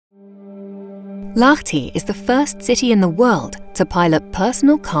Lahti is the first city in the world to pilot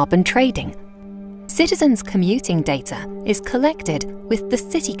personal carbon trading. Citizens' commuting data is collected with the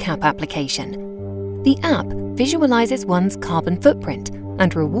CitiCap application. The app visualizes one's carbon footprint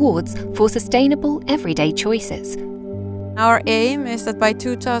and rewards for sustainable everyday choices. Our aim is that by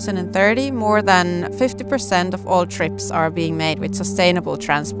 2030, more than 50% of all trips are being made with sustainable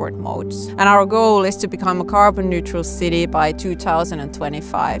transport modes. And our goal is to become a carbon-neutral city by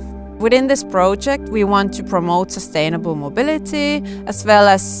 2025. Within this project, we want to promote sustainable mobility, as well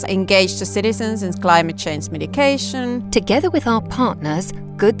as engage the citizens in climate change mitigation. Together with our partners,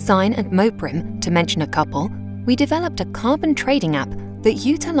 GoodSign and Moprim, to mention a couple, we developed a carbon trading app that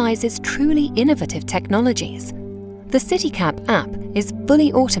utilizes truly innovative technologies. The CitiCap app is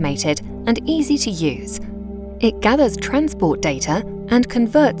fully automated and easy to use. It gathers transport data and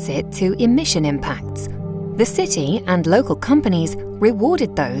converts it to emission impacts. The city and local companies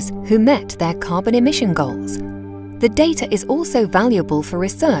rewarded those who met their carbon emission goals. The data is also valuable for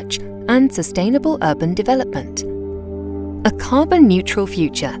research and sustainable urban development. A carbon-neutral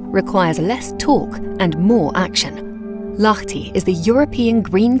future requires less talk and more action. Lahti is the European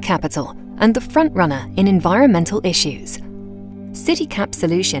green capital and the frontrunner in environmental issues. CitiCap's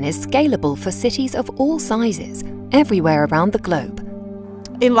solution is scalable for cities of all sizes, everywhere around the globe.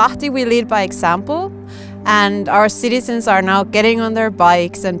 In Lahti, we lead by example, and our citizens are now getting on their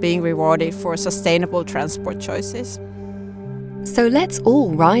bikes and being rewarded for sustainable transport choices. So let's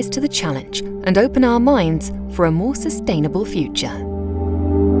all rise to the challenge and open our minds for a more sustainable future.